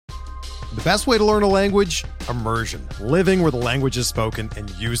The best way to learn a language? Immersion. Living where the language is spoken and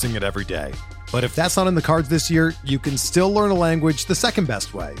using it every day. But if that's not in the cards this year, you can still learn a language the second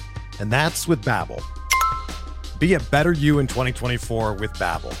best way, and that's with Babbel. Be a better you in 2024 with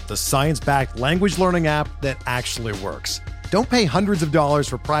Babbel, the science-backed language learning app that actually works. Don't pay hundreds of dollars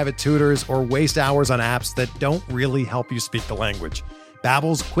for private tutors or waste hours on apps that don't really help you speak the language.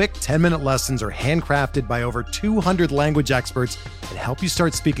 Babbel's quick 10-minute lessons are handcrafted by over 200 language experts and help you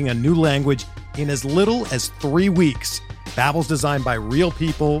start speaking a new language in as little as 3 weeks. Babbel's designed by real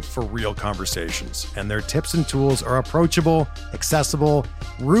people for real conversations, and their tips and tools are approachable, accessible,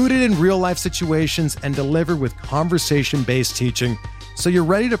 rooted in real-life situations, and delivered with conversation-based teaching, so you're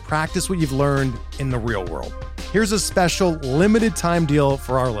ready to practice what you've learned in the real world. Here's a special limited-time deal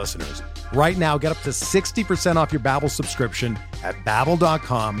for our listeners. Right now, get up to 60% off your Babbel subscription at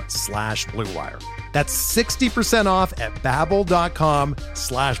babbel.com/Blue Wire. That's 60% off at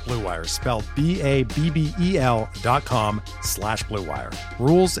babbel.com/Blue Wire, spelled BABBEL.com/Blue Wire.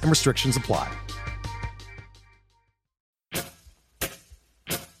 Rules and restrictions apply.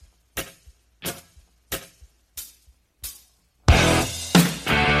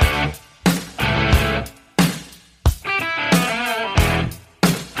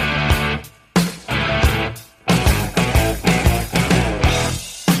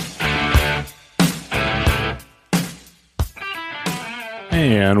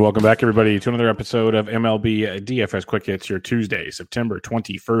 And welcome back, everybody, to another episode of MLB DFS Quick Hits, your Tuesday, September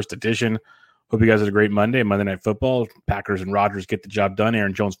 21st edition. Hope you guys had a great Monday Night Football. Packers and Rodgers get the job done.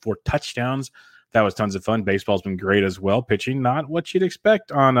 Aaron Jones, 4 touchdowns. That was tons of fun. Baseball's been great as well. Pitching, not what you'd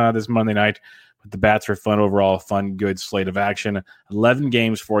expect on this Monday night, but the bats are fun overall. Fun, good slate of action. 11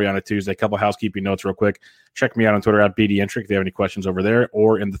 games for you on a Tuesday. A couple housekeeping notes real quick. Check me out on Twitter at BDentric if you have any questions over there,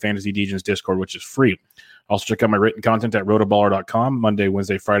 or in the Fantasy Degens Discord, which is free. Also, check out my written content at rotoballer.com. Monday,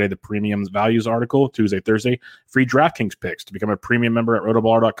 Wednesday, Friday, the premium values article. Tuesday, Thursday, free DraftKings picks. To become a premium member at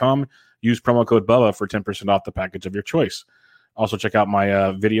rotoballer.com, use promo code BUBBA for 10% off the package of your choice. Also, check out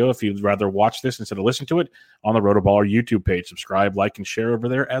my video if you'd rather watch this instead of listen to it on the Rotoballer YouTube page. Subscribe, like, and share over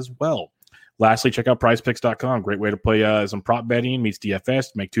there as well. Lastly, check out prizepicks.com. Great way to play some prop betting, meets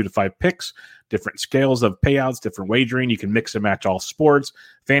DFS, make 2 to 5 picks, different scales of payouts, different wagering. You can mix and match all sports,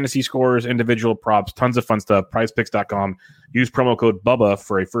 fantasy scores, individual props, tons of fun stuff. Prizepicks.com. Use promo code BUBBA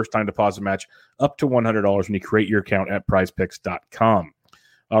for a first-time deposit match up to $100 when you create your account at prizepicks.com.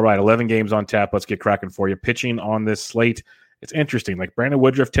 All right, 11 games on tap. Let's get cracking for you. Pitching on this slate, it's interesting. Like Brandon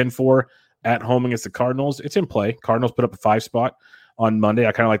Woodruff, 10-4 at home against the Cardinals. It's in play. Cardinals put up a 5 spot on Monday.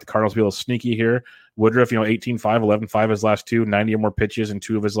 I kind of like the Cardinals to be a little sneaky here. Woodruff, 18-5, 11-5 his last 2, 90 or more pitches in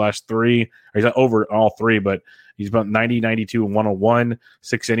 2 of his last 3. Or he's not over all 3, but he's about 90, 92, and 101,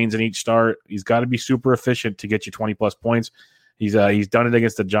 6 innings in each start. He's got to be super efficient to get you 20-plus points. He's done it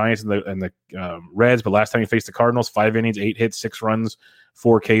against the Giants and the Reds, but last time he faced the Cardinals, 5 innings, 8 hits, 6 runs,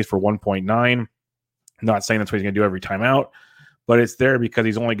 4 Ks for 1.9. Not saying that's what he's going to do every time out, but it's there because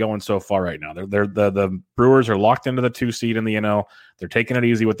he's only going so far right now. The Brewers are locked into the 2 seed in the NL. They're taking it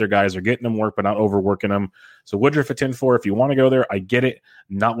easy with their guys. They're getting them work, but not overworking them. So Woodruff at 10-4, if you want to go there, I get it.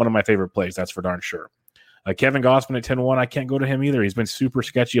 Not one of my favorite plays, that's for darn sure. Kevin Gausman at 10-1, I can't go to him either. He's been super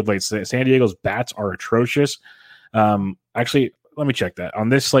sketchy of late. San Diego's bats are atrocious. Actually, let me check that. On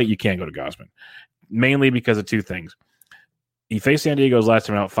this slate, you can't go to Gausman, mainly because of 2 things. He faced San Diego's last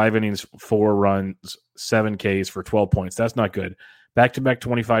time out, 5 innings, 4 runs, 7 Ks for 12 points. That's not good. Back-to-back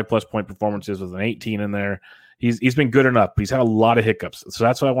 25-plus point performances with an 18 in there. He's been good enough. He's had a lot of hiccups. So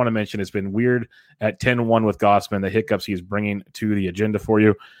that's what I want to mention. It's been weird at 10-1 with Gausman, the hiccups he's bringing to the agenda for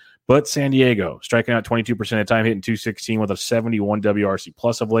you. But San Diego, striking out 22% of the time, hitting 216 with a 71 WRC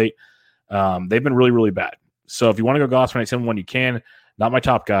plus of late. They've been really, really bad. So if you want to go Gausman at 10-1, you can. Not my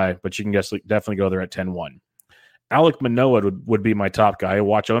top guy, but you can definitely go there at 10-1. Alek Manoah would be my top guy.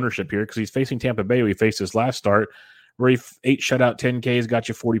 Watch ownership here because he's facing Tampa Bay, who he faced his last start, where he 8 shutout, 10 Ks, got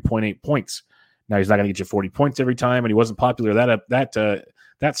you 40.8 points. Now he's not going to get you 40 points every time, and he wasn't popular.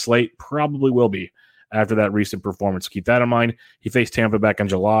 That slate probably will be after that recent performance. Keep that in mind. He faced Tampa back in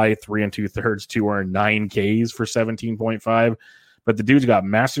July, 3 2/3, 2 earned 9 Ks for 17.5. But the dude's got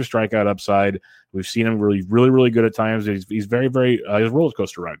massive strikeout upside. We've seen him really, really, really good at times. He's very, very he's a roller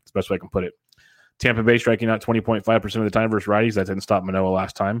coaster ride. That's the best way I can put it. Tampa Bay striking out 20.5% of the time versus righties. That didn't stop Manoah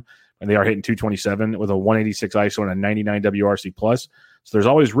last time. And they are hitting 227 with a 186 ISO and a 99 WRC plus. So there's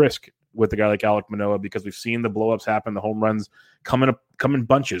always risk with a guy like Alek Manoah because we've seen the blowups happen, the home runs come in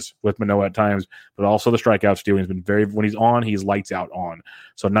bunches with Manoah at times, but also the strikeouts too. He's been when he's on, he's lights out on.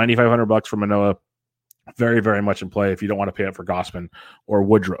 So $9,500 for Manoah, very, very much in play if you don't want to pay up for Gausman or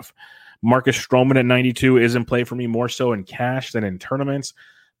Woodruff. Marcus Stroman at 92 is in play for me more so in cash than in tournaments.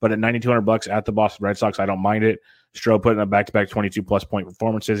 but at $9,200 at the Boston Red Sox, I don't mind it. Stroh putting a back-to-back 22-plus point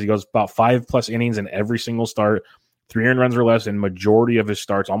performances. He goes about 5+ innings in every single start, 3 earned runs or less in majority of his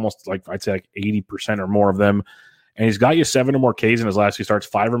starts, almost like I'd say like 80% or more of them. And he's got you 7 or more Ks in his last 2 starts,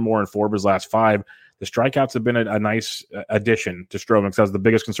 5 or more in 4 of his last 5. The strikeouts have been a nice addition to Stroman because that was the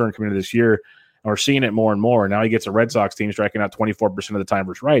biggest concern coming into this year. And we're seeing it more and more. Now he gets a Red Sox team striking out 24% of the time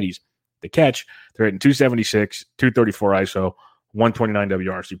versus righties. They catch, they're hitting 276, 234 ISO, 129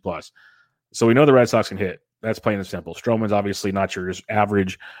 WRC plus. So we know the Red Sox can hit. That's plain and simple. Stroman's obviously not your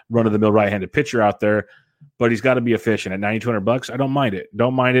average run-of-the-mill right-handed pitcher out there, but he's got to be efficient. At $9,200, I don't mind it.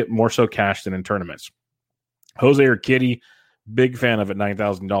 Don't mind it, more so cash than in tournaments. Jose Urquidy, big fan of at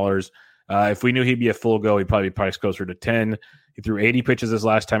 $9,000. If we knew he'd be a full go, he'd probably be priced closer to 10. He threw 80 pitches his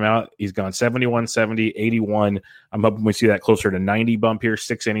last time out. He's gone 71, 70, 81. I'm hoping we see that closer to 90 bump here.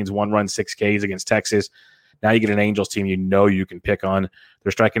 6 innings, 1 run, 6 Ks against Texas. Now you get an Angels team you can pick on.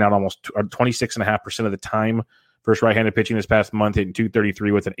 They're striking out almost 26.5% of the time versus right-handed pitching this past month, hitting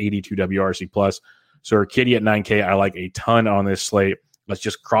 233 with an 82 WRC plus. So Urquidy at 9K, I like a ton on this slate. Let's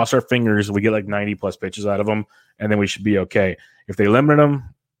just cross our fingers. We get like 90-plus pitches out of them, and then we should be okay. If they limit him,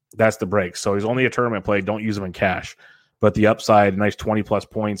 that's the break. So he's only a tournament play. Don't use him in cash. But the upside, nice 20-plus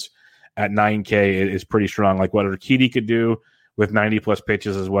points at 9K is pretty strong. Like what Urquidy could do with 90-plus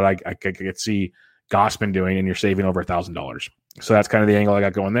pitches is what I could see Gausman doing, and you're saving over $1,000. So that's kind of the angle I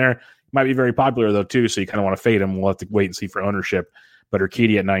got going there. Might be very popular, though, too, so you kind of want to fade him. We'll have to wait and see for ownership. But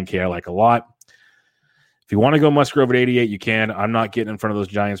Urquidy at 9K I like a lot. If you want to go Musgrove at 88, you can. I'm not getting in front of those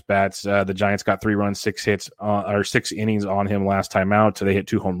Giants bats. The Giants got 3 runs, 6 hits, or 6 innings on him last time out. So they hit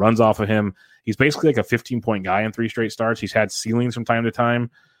 2 home runs off of him. He's basically like a 15-point guy in 3 straight starts. He's had ceilings from time to time,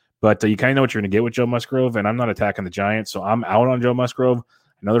 but you kind of know what you're going to get with Joe Musgrove, and I'm not attacking the Giants, so I'm out on Joe Musgrove. I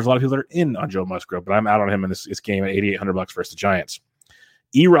know there's a lot of people that are in on Joe Musgrove, but I'm out on him in this game at $8,800 versus the Giants.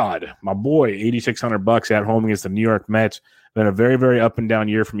 Erod, my boy, $8,600 at home against the New York Mets. Been a very, very up and down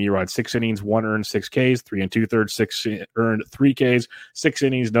year from Erod. 6 innings, 1 earned, 6 Ks, 3 2/3, 6 earned, 3 Ks, 6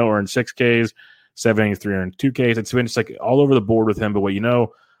 innings, no earned, 6 Ks, 7 innings, 3 earned, 2 Ks. It's been just like all over the board with him. But what you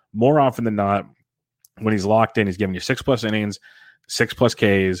know, more often than not, when he's locked in, he's giving you 6+ innings, 6+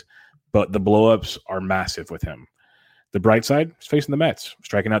 Ks, but the blowups are massive with him. The bright side is facing the Mets,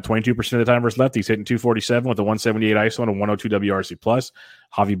 striking out 22% of the time versus lefties, hitting 247 with a 178 ISO and a 102 WRC plus.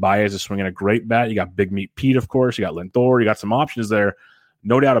 Javi Baez is swinging a great bat. You got Big Meat Pete, of course. You got Lindor. You got some options there,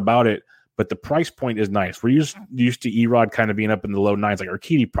 no doubt about it. But the price point is nice. We're used to Erod kind of being up in the low 9s, like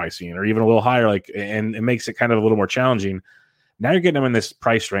Urquidy pricing, or even a little higher, and it makes it kind of a little more challenging. Now you're getting them in this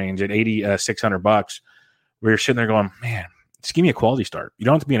price range at $8,600, where you're sitting there going, man, just give me a quality start. You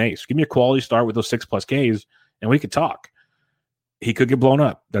don't have to be an ace. Give me a quality start with those 6+ Ks, and we could talk. He could get blown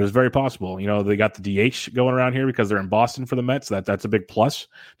up. That is very possible. You know, they got the DH going around here because they're in Boston for the Mets. That's a big plus.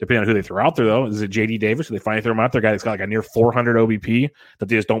 Depending on who they throw out there, though. Is it J.D. Davis? Do they finally throw him out there? Guy that's got like a near 400 OBP that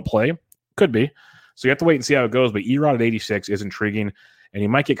they just don't play? Could be. So you have to wait and see how it goes. But Erod at 86 is intriguing, and he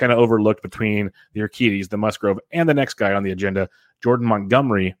might get kind of overlooked between the Urquidys, the Musgrove, and the next guy on the agenda, Jordan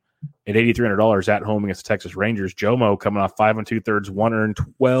Montgomery, at $8,300 at home against the Texas Rangers. Jomo coming off 5 2/3, 1 earned,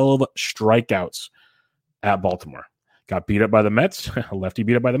 12 strikeouts at Baltimore. Got beat up by the Mets. Lefty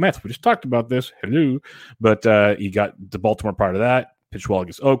beat up by the Mets. We just talked about this. Hello. But he got the Baltimore part of that. Pitched well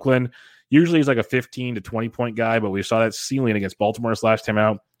against Oakland. Usually he's like a 15 to 20-point guy, but we saw that ceiling against Baltimore this last time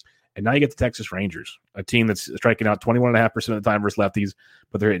out. And now you get the Texas Rangers, a team that's striking out 21.5% of the time versus lefties,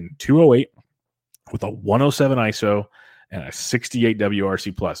 but they're hitting 208 with a 107 ISO and a 68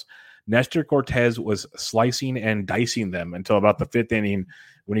 WRC plus. Nestor Cortez was slicing and dicing them until about the 5th inning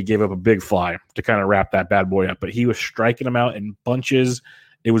when he gave up a big fly to kind of wrap that bad boy up. But he was striking them out in bunches.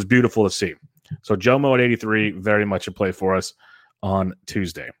 It was beautiful to see. So Jomo at 83, very much a play for us on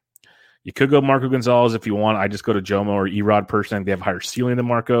Tuesday. You could go Marco Gonzalez if you want. I just go to Jomo or Erod personally. They have a higher ceiling than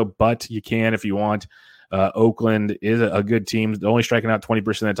Marco, but you can if you want. Oakland is a good team. They're only striking out 20%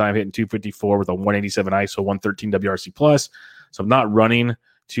 of the time, hitting 254 with a 187 ISO, 113 WRC plus. So I'm not running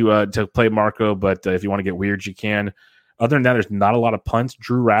to play Marco, but if you want to get weird, you can. Other than that, there's not a lot of punts.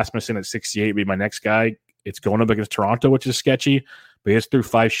 Drew Rasmussen at 68 would be my next guy. It's going up against Toronto, which is sketchy, but he just threw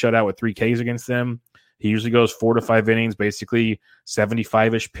 5 shutout with 3 Ks against them. He usually goes 4 to 5 innings, basically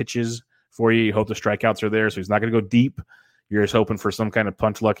 75-ish pitches for you. You hope the strikeouts are there, so he's not going to go deep. You're just hoping for some kind of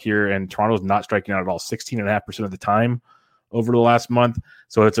punch luck here, and Toronto's not striking out at all, 16.5% of the time over the last month.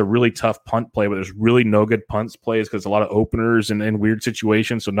 So it's a really tough punt play, but there's really no good punts plays because a lot of openers and weird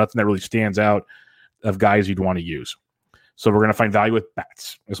situations, so nothing that really stands out of guys you'd want to use. So we're going to find value with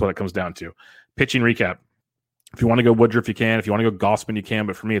bats. That's what it comes down to. Pitching recap. If you want to go Woodruff, you can. If you want to go Gausman, you can.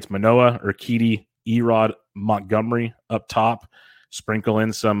 But for me, it's Manoah, Urquidy, Erod, Montgomery up top. Sprinkle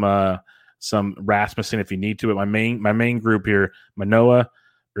in some Rasmussen if you need to. But my main group here: Manoah,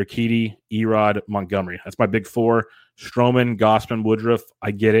 Urquidy, Erod, Montgomery. That's my big four. Stroman, Gausman, Woodruff. I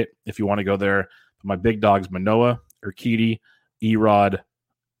get it if you want to go there. But my big dogs: Manoah, Urquidy, Erod,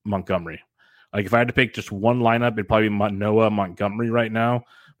 Montgomery. Like if I had to pick just one lineup, it'd probably be Manoah, Montgomery right now.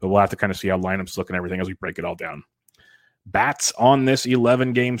 But we'll have to kind of see how lineups look and everything as we break it all down. Bats on this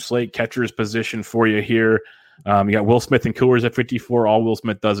 11-game slate, catcher's position for you here. You got Will Smith and Coors at 54. All Will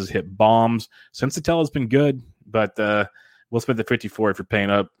Smith does is hit bombs. Sensatella has been good, but Will Smith at 54, if you're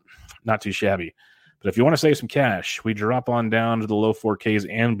paying up, not too shabby. But if you want to save some cash, we drop on down to the low 4Ks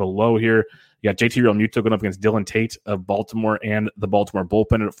and below here. You got JT Realmuto going up against Dylan Tate of Baltimore and the Baltimore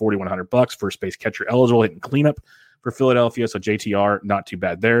bullpen at $4,100. First base catcher eligible, hitting cleanup for Philadelphia. So JTR, not too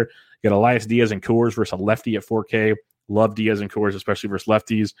bad there. You got Elias Diaz and Coors versus a lefty at 4K. Love Diaz and Coors, especially versus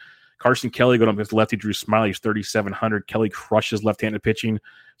lefties. Carson Kelly going up against lefty Drew Smiley. He's 3,700. Kelly crushes left-handed pitching,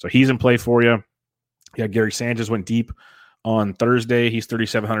 so he's in play for you. Yeah, Gary Sanchez went deep on Thursday. He's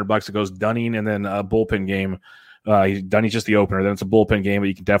 $3,700. It goes Dunning and then a bullpen game. Dunning's just the opener. Then it's a bullpen game, but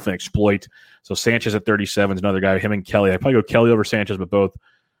you can definitely exploit. So Sanchez at 37 is another guy. Him and Kelly. I'd probably go Kelly over Sanchez, but both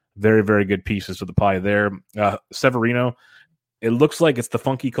very, very good pieces to the pie there. Severino. It looks like it's the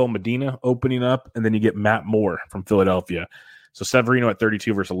funky Cole Medina opening up, and then you get Matt Moore from Philadelphia. So Severino at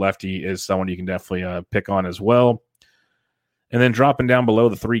 32 versus a lefty is someone you can definitely pick on as well. And then dropping down below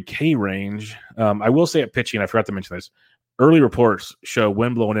the 3K range, I will say at pitching, I forgot to mention this, early reports show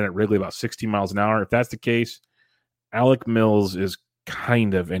wind blowing in at Wrigley about 16 miles an hour. If that's the case, Alec Mills is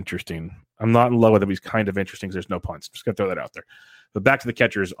kind of interesting. I'm not in love with him. He's kind of interesting because there's no punts. Just going to throw that out there. But back to the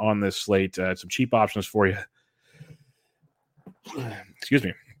catchers on this slate. Some cheap options for you. Excuse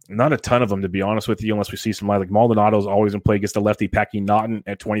me. Not a ton of them, to be honest with you, unless we see some like Maldonado's always in play against the lefty Packy Naughton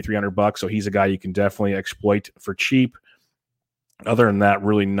at $2,300. So he's a guy you can definitely exploit for cheap. Other than that,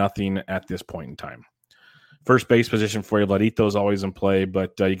 really nothing at this point in time. First base position for you, Ladito's always in play,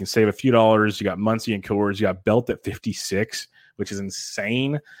 but you can save a few dollars. You got Muncy and Coors. You got Belt at 56, which is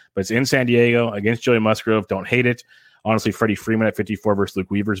insane, but it's in San Diego against Joey Musgrove. Don't hate it. Honestly, Freddie Freeman at 54 versus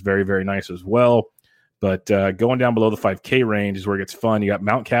Luke Weaver is very, very nice as well. But going down below the 5K range is where it gets fun. You got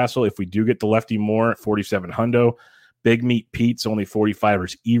Mountcastle. If we do get the lefty more at 4,700, Big Meat Pete's only 45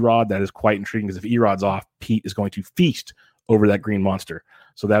 versus Erod. That is quite intriguing because if Erod's off, Pete is going to feast over that green monster.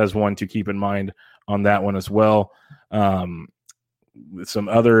 So that is one to keep in mind on that one as well. Some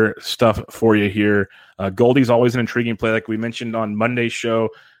other stuff for you here. Goldie's always an intriguing play. Like we mentioned on Monday's show,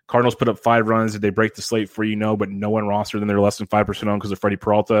 Cardinals put up 5 runs. Did they break the slate for but no one rostered them. They're less than 5% owned because of Freddie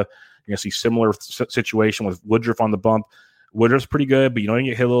Peralta. You're going to see similar situation with Woodruff on the bump. Woodruff's pretty good, but you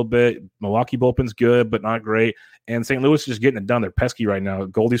get hit a little bit. Milwaukee bullpen's good, but not great. And St. Louis is just getting it done. They're pesky right now.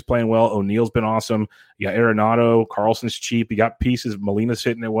 Goldie's playing well. O'Neill's been awesome. You got Arenado. Carlson's cheap. You got pieces. Molina's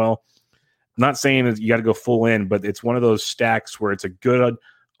hitting it well. I'm not saying that you got to go full in, but it's one of those stacks where it's a good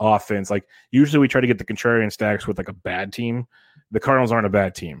offense. Like usually we try to get the contrarian stacks with like a bad team. The Cardinals aren't a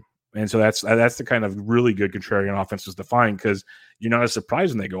bad team. And so that's the kind of really good contrarian offenses to find because you're not as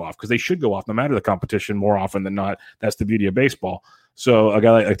surprised when they go off because they should go off no matter the competition more often than not. That's the beauty of baseball. So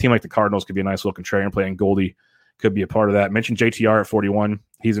a team like the Cardinals could be a nice little contrarian play, and Goldie could be a part of that. I mentioned JTR at 41.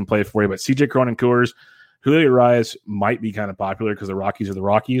 He's in play for you. But CJ Cron and Coors, Julio Urias might be kind of popular because the Rockies are the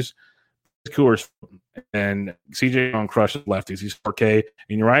Rockies. Coors and CJ Cron crushes lefties. He's 4K.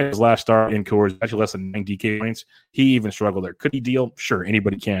 And Urias' last start in Coors, actually less than 9 DK points. He even struggled there. Could he deal? Sure,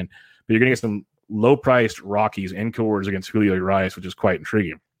 anybody can. But you're going to get some low-priced Rockies and Coors against Julio Urias, which is quite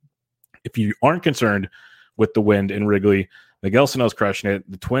intriguing. If you aren't concerned with the wind in Wrigley, Miguel Sano's crushing it.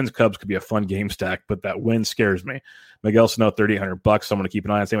 The Twins-Cubs could be a fun game stack, but that wind scares me. Miguel Sano, $3,800. Someone to keep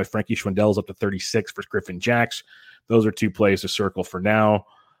an eye on. Same with Frankie Schwindel's up to 36 for Griffin Jacks. Those are 2 plays to circle for now.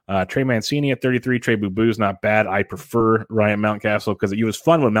 Trey Mancini at 33. Trey Boo-Boo's not bad. I prefer Ryan Mountcastle because it was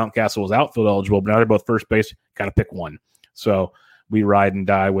fun when Mountcastle was outfield eligible, but now they're both first base. Got to pick one. So we ride and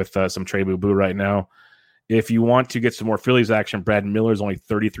die with some Trey Boo-Boo right now. If you want to get some more Phillies action, Brad Miller is only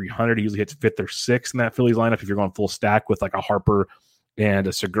 3,300. He usually hits 5th or 6th in that Phillies lineup. If you're going full stack with like a Harper and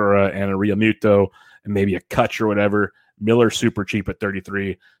a Segura and a Realmuto and maybe a Kutch or whatever, Miller's super cheap at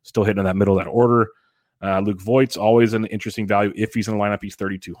 33, still hitting in that middle of that order. Luke Voigt's always an interesting value. If he's in the lineup, he's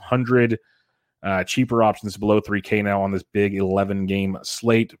 3,200. Cheaper options below 3K now on this big 11-game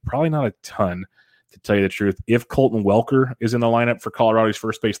slate. Probably not a ton, to tell you the truth. If Colton Welker is in the lineup for Colorado's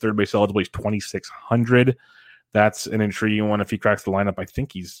first base, third base eligible, he's 2,600. That's an intriguing one. If he cracks the lineup, I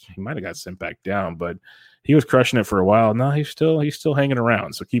think he might have got sent back down, but he was crushing it for a while. No, he's still hanging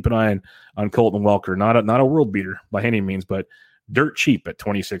around. So keep an eye on Colton Welker. Not a world beater by any means, but dirt cheap at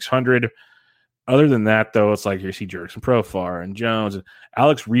 2,600. Other than that, though, it's like you see Jurickson Profar and Jones. And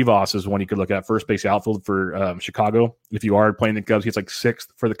Alex Rivas is one you could look at, first base outfield for Chicago. If you are playing the Cubs, he's like 6th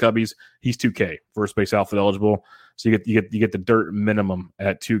for the Cubbies. He's 2K, first base outfield eligible. So you get the dirt minimum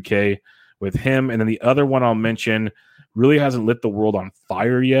at 2K with him. And then the other one I'll mention really hasn't lit the world on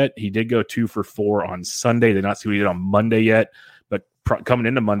fire yet. He did go 2 for 4 on Sunday. Did not see what he did on Monday yet, but coming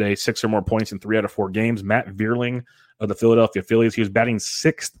into Monday, 6 or more points in 3 out of 4 games. Matt Vierling of the Philadelphia Phillies. He was batting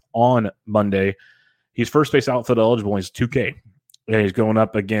 6th on Monday. He's first base outfield eligible. He's 2K. And he's going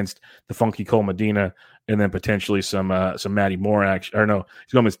up against the funky Cole Medina and then potentially some Matty Moore action. Or no,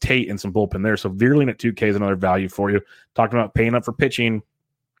 he's going with Tate and some bullpen there. So Vierling at 2K is another value for you. Talking about paying up for pitching,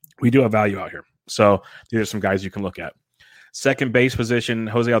 we do have value out here. So these are some guys you can look at. Second base position,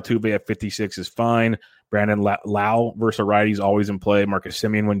 Jose Altuve at 56 is fine. Brandon Lau versus righties always in play. Marcus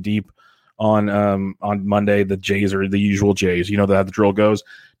Semien went deep on Monday. The Jays are the usual Jays. You know how the drill goes.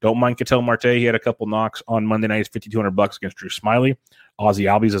 Don't mind Ketel Marte. He had a couple knocks on Monday night. It's $5,200 against Drew Smyly. Ozzie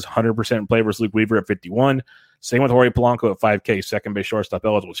Albies is 100% in play versus Luke Weaver at 51. Same with Jorge Polanco at 5K, second base shortstop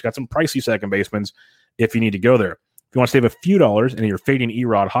eligible. He's got some pricey second basemen if you need to go there. If you want to save a few dollars and you're fading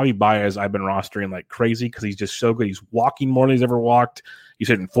Erod, Javi Baez, I've been rostering like crazy because he's just so good. He's walking more than he's ever walked. He's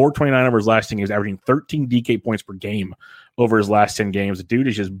hitting 429 over his last 10 games. He's averaging 13 DK points per game over his last 10 games. The dude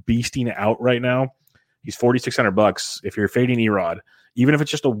is just beasting out right now. He's $4,600 if you're fading Erod. Even if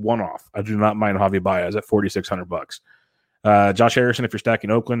it's just a one-off, I do not mind Javi Baez at $4,600. Josh Harrison, if you're stacking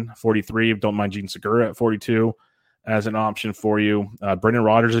Oakland, 43. Don't mind Gene Segura at 42 as an option for you. Brendan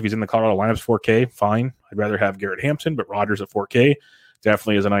Rodgers, if he's in the Colorado lineups, 4K, fine. I'd rather have Garrett Hampson, but Rodgers at 4K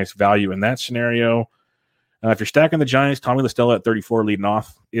definitely is a nice value in that scenario. If you're stacking the Giants, Tommy La Stella at 34 leading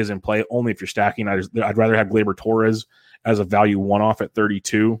off is in play. Only if you're stacking. I'd rather have Gleyber Torres as a value one-off at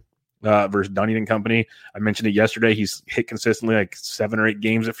 32 versus Dunning and company. I mentioned it yesterday. He's hit consistently like 7 or 8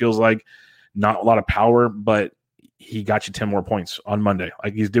 games, it feels like. Not a lot of power, but he got you 10 more points on Monday.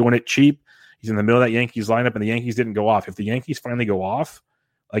 Like, he's doing it cheap. He's in the middle of that Yankees lineup, and the Yankees didn't go off. If the Yankees finally go off,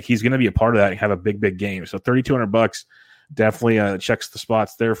 like, he's going to be a part of that and have a big game. So $3,200 definitely checks the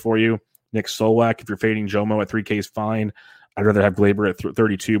spots there for you. Nick Solak, if you're fading Jomo at 3K is fine. I'd rather have Gleyber at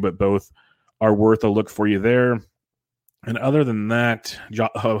 32, but both are worth a look for you there. And other than that,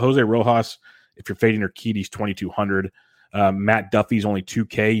 Jose Rojas, if you're fading Urquidy's 2,200. Matt Duffy's only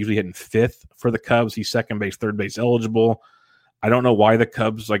 2K, usually hitting 5th for the Cubs. He's second base, third base eligible. I don't know why the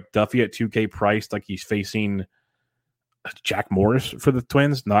Cubs like Duffy at 2K priced like he's facing Jack Morris for the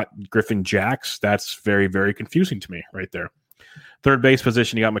Twins, not Griffin Jacks. That's very, very confusing to me right there. Third base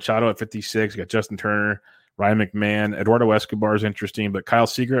position, you got Machado at 56. You got Justin Turner, Ryan McMahon. Eduardo Escobar is interesting, but Kyle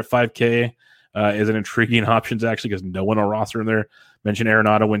Seager at 5K is an intriguing option actually because no one on roster in there. Mentioned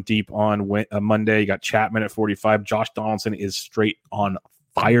Arenado went deep on Monday. You got Chapman at 45. Josh Donaldson is straight on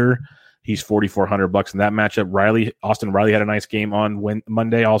fire. He's $4,400 in that matchup. Austin Riley had a nice game on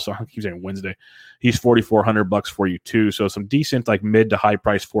Monday. Also, I keep saying Wednesday. He's $4,400 for you too. So some decent like mid to high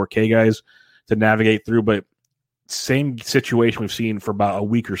price 4K guys to navigate through. But same situation we've seen for about a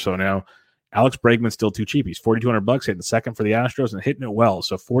week or so now. Alex Bregman's still too cheap. He's $4,200 hitting second for the Astros and hitting it well.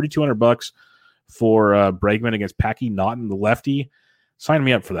 So $4,200 for Bregman against Packy Naughton, the lefty. Sign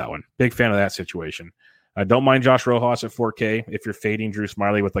me up for that one. Big fan of that situation. I don't mind Josh Rojas at 4K. If you're fading Drew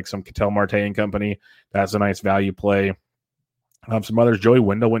Smyly with like some Ketel Marte and company, that's a nice value play. Some others, Joey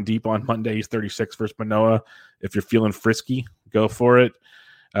Wendell went deep on Monday. He's 36 versus Manoah. If you're feeling frisky, go for it.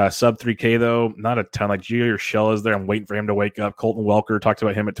 Sub 3K, though, not a ton. Like Gio Urshela is there. I'm waiting for him to wake up. Colton Welker, talked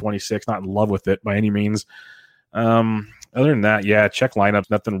about him at 26. Not in love with it by any means. Other than that, yeah, check lineups.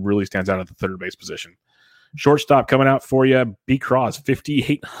 Nothing really stands out at the third base position. Shortstop coming out for you, B. Cross,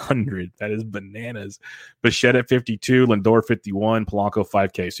 5,800. That is bananas. Bichette at 52, Lindor 51, Polanco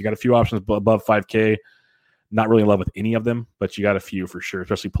 5K. So you got a few options above 5K. Not really in love with any of them, but you got a few for sure,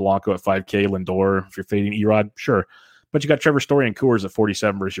 especially Polanco at 5K, Lindor. If you're fading Erod, sure. But you got Trevor Story and Coors at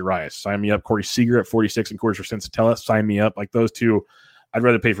 47 versus Urias. Sign me up. Corey Seager at 46 and Coors for Sensatella. Sign me up. Like those two, I'd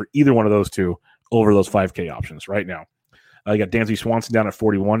rather pay for either one of those two over those 5K options right now. You got Dansby Swanson down at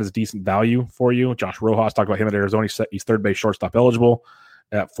 41 is a decent value for you. Josh Rojas, talked about him at Arizona. He's third base shortstop eligible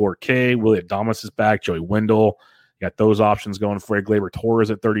at 4K. Willie Adames is back. Joey Wendell. You got those options going for you. Gleyber Torres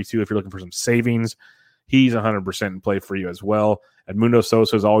at 32 if you're looking for some savings. He's 100% in play for you as well. Edmundo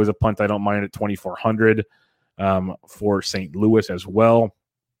Sosa is always a punt I don't mind at 2,400 for St. Louis as well.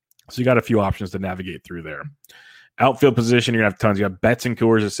 So you got a few options to navigate through there. Outfield position, you're going to have tons. You got Betts and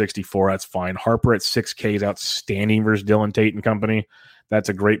Coors at 64. That's fine. Harper at 6K is outstanding versus Dylan Tate and company. That's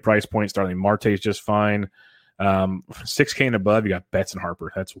a great price point. Starling Marte is just fine. 6K and above, you got Betts and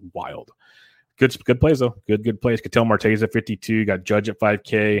Harper. That's wild. Good plays, though. Good plays. Ketel Marte's at 52. You got Judge at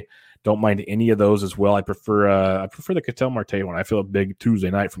 5K. Don't mind any of those as well. I prefer the Ketel Marte one. I feel a big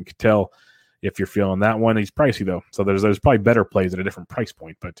Tuesday night from Ketel if you're feeling that one. He's pricey though, so there's probably better plays at a different price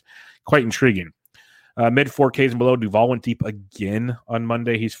point, but quite intriguing. Mid 4Ks and below, Duval went deep again on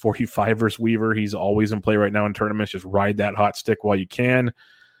Monday. He's 45 versus Weaver. He's always in play right now in tournaments. Just ride that hot stick while you can.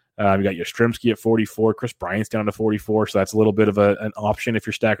 You got Yastrzemski at 44. Chris Bryant's down to 44, so that's a little bit of an option if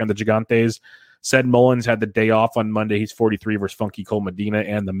you're stacking the Gigantes. Ced Mullins had the day off on Monday. He's 43 versus Funky Cole Medina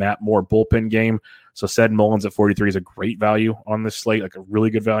and the Matt Moore bullpen game. So Ced Mullins at 43 is a great value on this slate, like a really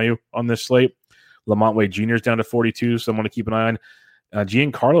good value on this slate. Lamont Wade Jr. is down to 42, so I'm going to keep an eye on.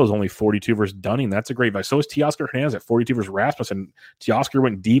 Giancarlo is only 42 versus Dunning. That's a great value. So is Teoscar Hernandez at 42 versus Rasmussen. Teoscar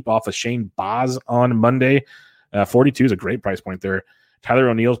went deep off of Shane Baz on Monday. 42 is a great price point there. Tyler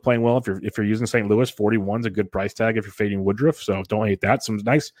O'Neill's playing well. If you're using St. Louis, 41 is a good price tag if you're fading Woodruff. So don't hate that. Some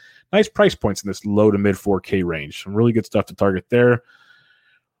nice price points in this low to mid 4K range. Some really good stuff to target there.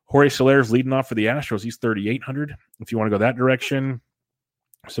 Jorge Soler's leading off for the Astros. He's 3,800 if you want to go that direction.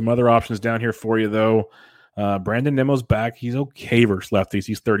 Some other options down here for you, though. Brandon Nimmo's back. He's okay versus lefties.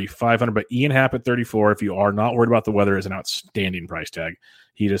 He's 3,500, but Ian Happ at 34, if you are not worried about the weather, is an outstanding price tag.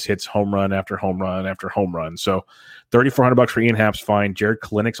 He just hits home run after home run after home run. So $3,400 for Ian Happ's fine. Jared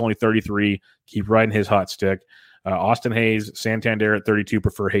Klinik's only 33. Keep riding his hot stick. Austin Hayes, Santander at 32.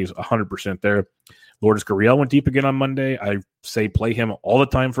 Prefer Hayes 100% there. Lourdes Gurriel went deep again on Monday. I say play him all the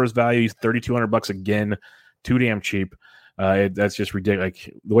time for his value. He's $3,200 again. Too damn cheap. That's just ridiculous.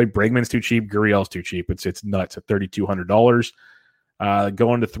 Like the way Bregman's too cheap, Gurriel's too cheap. It's nuts at $3,200.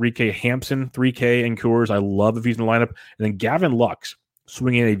 Going to 3K Hampson, 3K and Coors. I love if he's in the lineup. And then Gavin Lux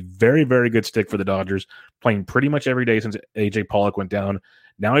swinging a very, very good stick for the Dodgers, playing pretty much every day since AJ Pollock went down.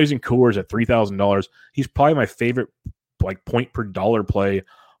 Now he's in Coors at $3,000. He's probably my favorite like point per dollar play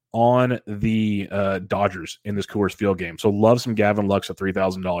on the Dodgers in this Coors Field game. So love some Gavin Lux at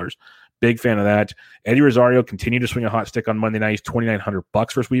 $3,000. Big fan of that. Eddie Rosario continued to swing a hot stick on Monday night. He's $2,900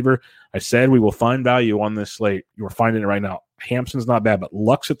 versus Weaver. I said we will find value on this slate. You are finding it right now. Hampson's not bad, but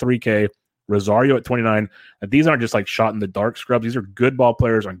Lux at 3K, Rosario at 29. These aren't just like shot in the dark scrubs. These are good ball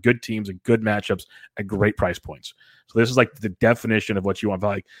players on good teams and good matchups at great price points. So this is like the definition of what you want.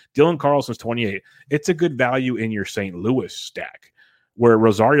 Like Dylan Carlson's 28. It's a good value in your St. Louis stack where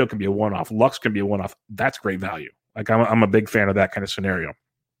Rosario can be a one-off. Lux can be a one-off. That's great value. Like I'm a big fan of that kind of scenario.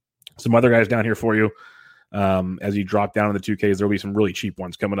 Some other guys down here for you. As you drop down in the 2Ks, there'll be some really cheap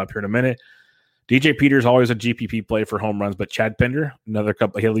ones coming up here in a minute. DJ Peters always a GPP play for home runs, but Chad Pender, another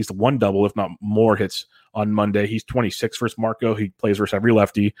couple, he had at least one double, if not more hits on Monday. He's 26 versus Marco. He plays versus every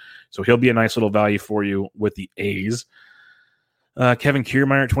lefty, so he'll be a nice little value for you with the A's. Kevin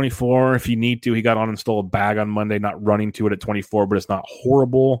Kiermaier at 24. If you need to, he got on and stole a bag on Monday, not running to it at 24, but it's not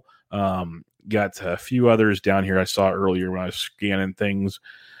horrible. Got a few others down here I saw earlier when I was scanning things.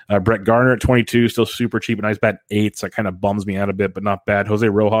 Brett Garner at 22, still super cheap. A nice bet 8, so that kind of bums me out a bit, but not bad. Jose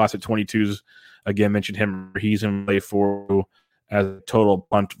Rojas at 22s. Again, mentioned him. He's in play for as a total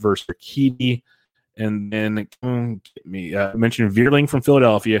punt versus Urquidy. And then mentioned Veerling from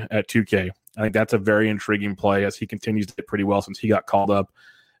Philadelphia at 2K. I think that's a very intriguing play as he continues to hit pretty well since he got called up.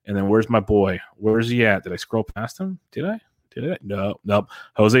 And then where's my boy? Where's he at? Did I scroll past him? Did I? Nope.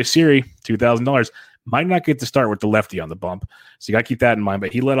 Jose Siri, $2,000. Might not get to start with the lefty on the bump. So you got to keep that in mind.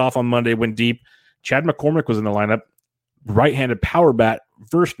 But he led off on Monday, went deep. Chad McCormick was in the lineup. Right-handed power bat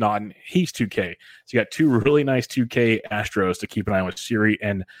versus Naughton. He's 2K. So you got two really nice 2K Astros to keep an eye on with Siri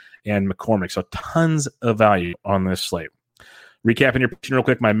and McCormick. So tons of value on this slate. Recapping your pitching real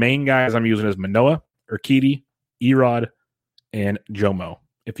quick, my main guys I'm using is Manoah, Urquidy, Erod, and Jomo.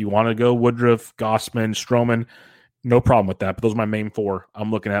 If you want to go Woodruff, Gossman, Stroman, no problem with that. But those are my main 4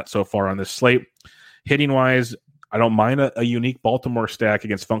 I'm looking at so far on this slate. Hitting-wise, I don't mind a unique Baltimore stack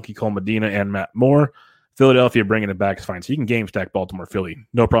against Funky Cole Medina and Matt Moore. Philadelphia bringing it back is fine. So you can game stack Baltimore, Philly.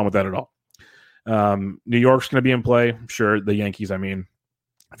 No problem with that at all. New York's going to be in play. Sure, the Yankees, I mean.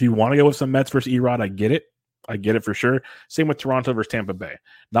 If you want to go with some Mets versus Erod, I get it. I get it for sure. Same with Toronto versus Tampa Bay.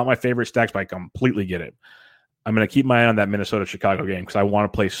 Not my favorite stacks, but I completely get it. I'm going to keep my eye on that Minnesota-Chicago game because I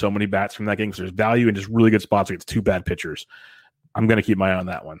want to play so many bats from that game because there's value in just really good spots against 2 bad pitchers. I'm going to keep my eye on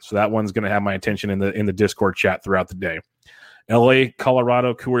that one. So that one's going to have my attention in the Discord chat throughout the day. LA,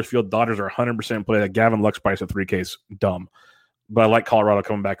 Colorado, Coors Field, Dodgers are 100% play. That Gavin Lux price at 3K is dumb. But I like Colorado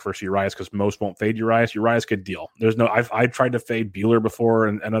coming back versus Urias because most won't fade Urias. Urias could deal. I've tried to fade Buehler before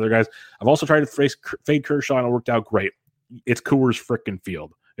and other guys. I've also tried to fade Kershaw and it worked out great. It's Coors freaking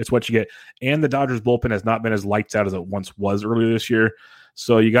Field. It's what you get. And the Dodgers bullpen has not been as lights out as it once was earlier this year.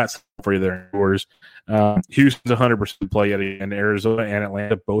 So you got something for you there. Houston's 100% play yet, and Arizona and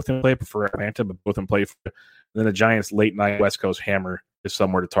Atlanta both in play. I prefer Atlanta, but both in play. Then the Giants late night West Coast hammer is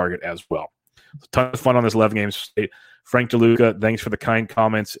somewhere to target as well. So tons of fun on this 11 game slate. Frank DeLuca, thanks for the kind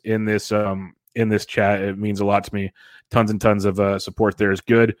comments in this chat. It means a lot to me. Tons and tons of support there is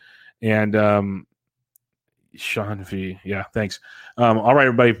good. And Sean V, yeah, thanks. All right,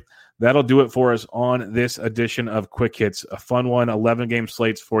 everybody. That'll do it for us on this edition of Quick Hits. A fun one, 11 game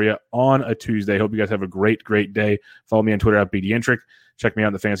slates for you on a Tuesday. Hope you guys have a great day. Follow me on Twitter at BDintric. Check me out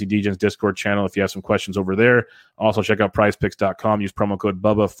in the Fantasy DGens Discord channel if you have some questions over there. Also, check out prizepicks.com. Use promo code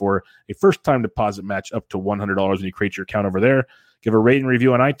BUBBA for a first-time deposit match up to $100 when you create your account over there. Give a rating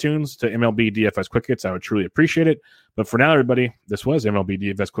review on iTunes to MLB DFS Quick Hits. I would truly appreciate it. But for now, everybody, this was MLB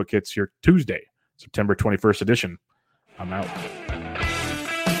DFS Quick Hits, your Tuesday, September 21st edition. I'm out.